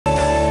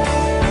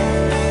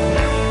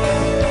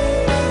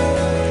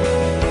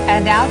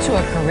And now to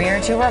a career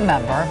to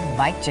remember,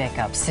 Mike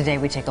Jacobs. Today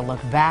we take a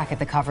look back at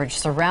the coverage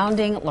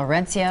surrounding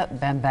Lawrencia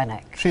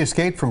Bembenek. She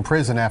escaped from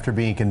prison after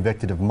being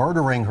convicted of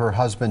murdering her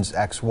husband's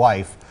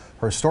ex-wife.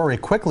 Her story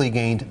quickly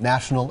gained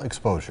national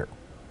exposure.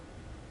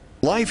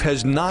 Life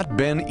has not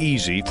been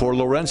easy for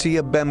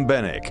Lawrencia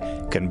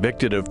Bembenek.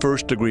 Convicted of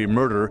first-degree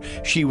murder,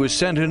 she was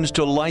sentenced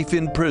to life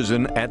in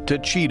prison at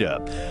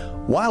Tachita.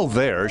 While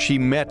there, she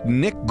met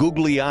Nick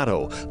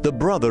Gugliotto, the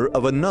brother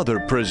of another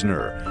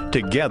prisoner.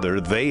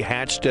 Together, they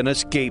hatched an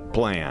escape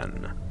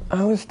plan.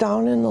 I was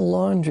down in the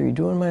laundry,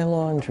 doing my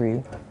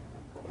laundry,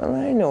 and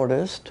I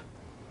noticed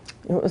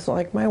it was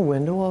like my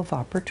window of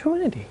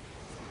opportunity.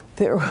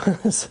 There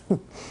was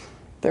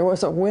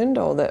a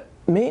window that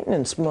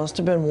maintenance must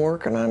have been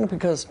working on,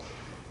 because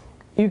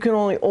you can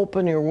only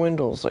open your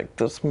windows like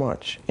this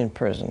much in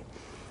prison.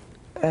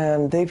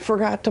 And they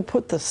forgot to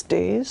put the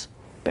stays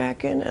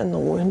back in, and the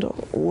window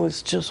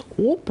was just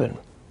open.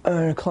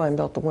 And I climbed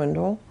out the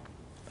window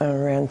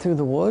and ran through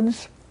the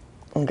woods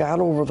and got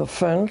over the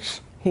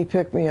fence. He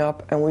picked me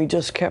up and we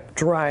just kept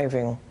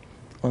driving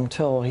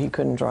until he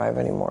couldn't drive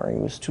anymore. He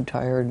was too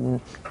tired,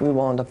 and we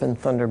wound up in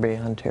Thunder Bay,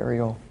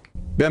 Ontario.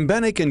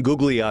 Bembenek and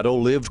Gugliotto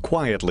lived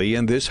quietly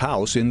in this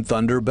house in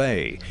Thunder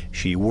Bay.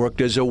 She worked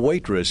as a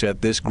waitress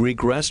at this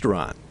Greek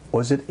restaurant.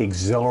 Was it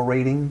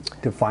exhilarating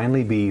to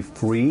finally be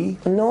free?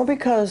 No,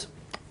 because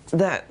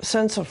that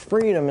sense of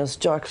freedom is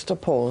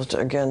juxtaposed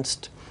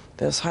against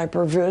this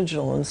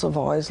hypervigilance of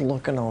always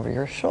looking over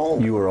your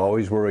shoulder. You were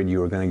always worried you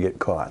were going to get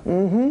caught.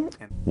 Mm-hmm.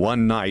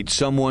 One night,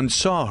 someone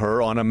saw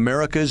her on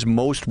America's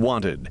Most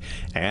Wanted,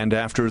 and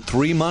after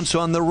 3 months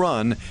on the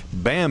run,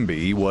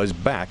 Bambi was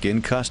back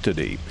in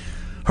custody.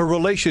 Her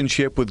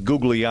relationship with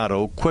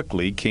Gugliotto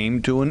quickly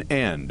came to an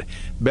end.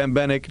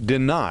 Bembenek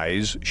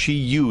denies she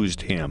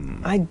used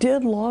him. I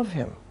did love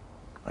him.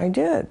 I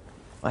did.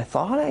 I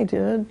thought I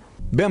did.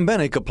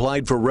 Bembenek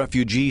applied for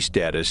refugee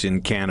status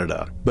in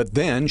Canada, but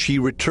then she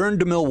returned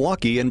to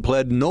Milwaukee and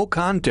pled no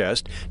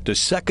contest to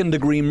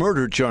second-degree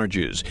murder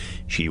charges.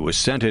 She was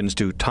sentenced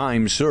to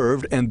time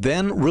served and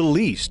then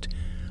released.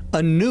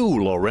 A new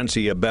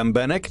Lawrencia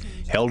Bembenek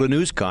held a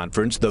news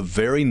conference the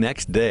very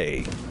next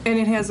day. And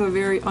it has a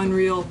very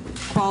unreal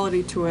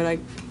quality to it. I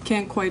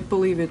can't quite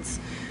believe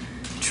it's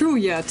true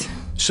yet.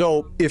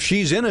 So, if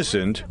she's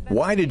innocent,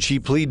 why did she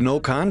plead no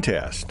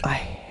contest? I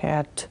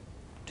had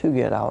to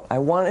get out. I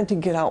wanted to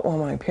get out while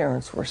my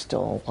parents were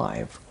still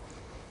alive,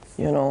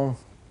 you know,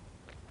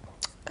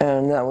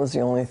 and that was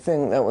the only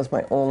thing, that was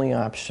my only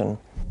option.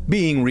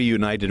 Being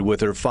reunited with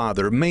her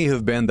father may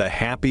have been the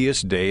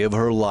happiest day of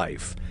her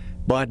life.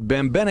 But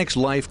Bembenek's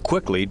life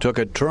quickly took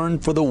a turn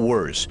for the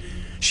worse.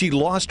 She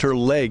lost her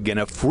leg in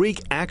a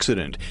freak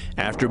accident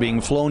after being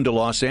flown to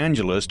Los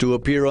Angeles to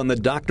appear on the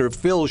Dr.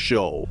 Phil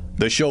show.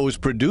 The show's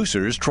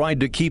producers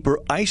tried to keep her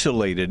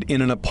isolated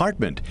in an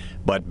apartment,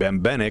 but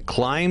Bembenek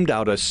climbed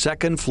out a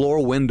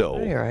second-floor window.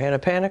 Here, I had a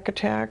panic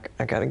attack.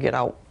 I gotta get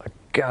out. I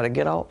gotta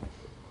get out.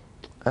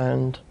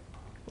 And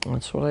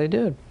that's what I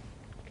did.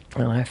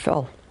 And I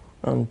fell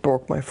and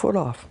broke my foot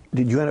off.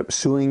 Did you end up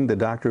suing the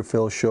Dr.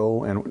 Phil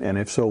show? And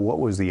if so, what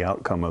was the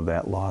outcome of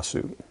that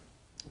lawsuit?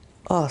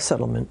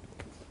 Settlement.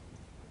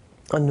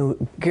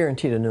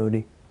 Guaranteed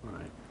annuity.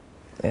 Right.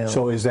 Yeah.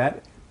 So is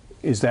that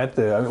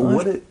the, I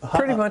mean,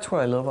 pretty much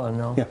what I live on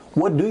now. Yeah.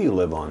 What do you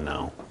live on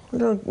now?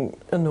 The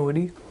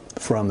annuity.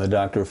 From the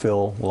Dr.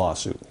 Phil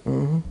lawsuit.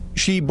 Mm-hmm.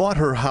 She bought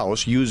her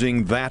house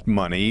using that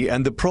money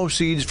and the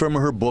proceeds from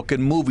her book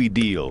and movie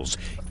deals.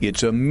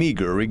 It's a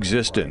meager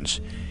existence.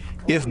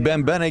 If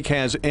Bembenek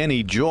has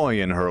any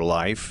joy in her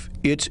life,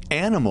 it's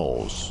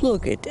animals.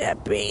 Look at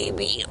that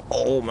baby.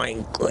 Oh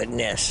my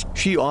goodness.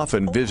 She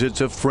often visits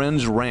a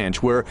friend's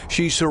ranch where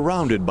she's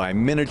surrounded by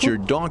miniature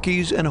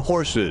donkeys and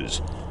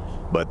horses.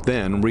 But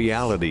then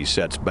reality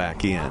sets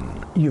back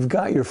in. You've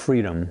got your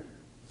freedom.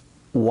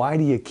 Why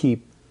do you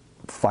keep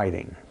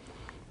fighting?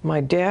 My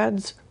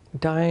dad's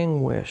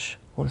dying wish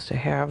was to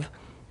have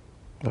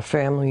the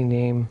family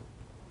name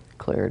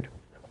cleared.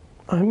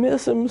 I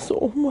miss him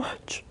so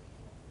much.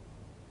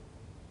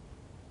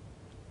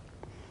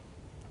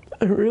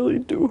 I really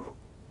do.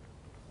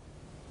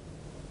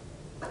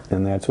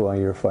 And that's why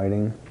you're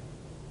fighting?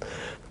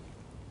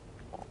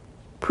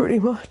 Pretty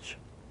much.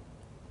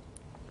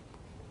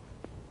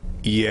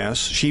 Yes,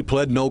 she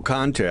pled no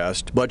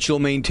contest, but she'll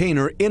maintain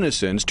her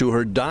innocence to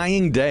her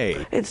dying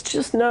day. It's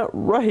just not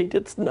right.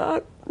 It's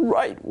not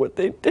right what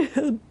they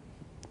did.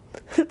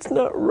 It's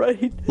not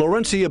right.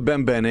 Lawrencia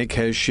Bembenek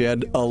has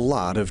shed a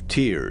lot of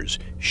tears.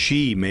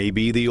 She may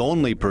be the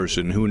only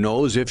person who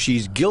knows if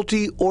she's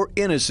guilty or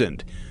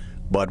innocent.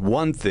 But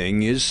one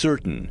thing is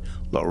certain,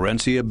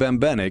 Lawrencia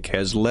Bembenek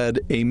has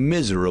led a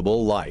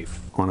miserable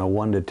life. On a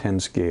 1 to 10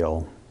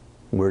 scale,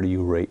 where do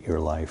you rate your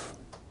life?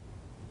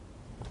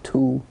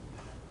 2.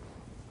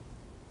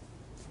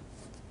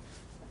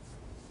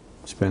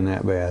 It's been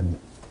that bad.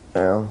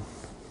 Yeah.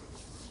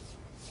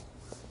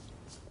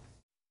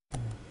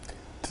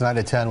 Tonight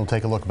at 10, we'll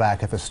take a look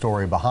back at the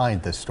story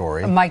behind this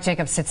story. Mike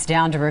Jacobs sits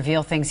down to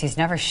reveal things he's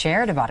never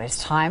shared about his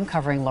time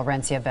covering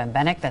Lawrencia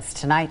Bembenek. That's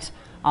tonight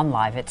on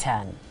Live at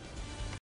 10.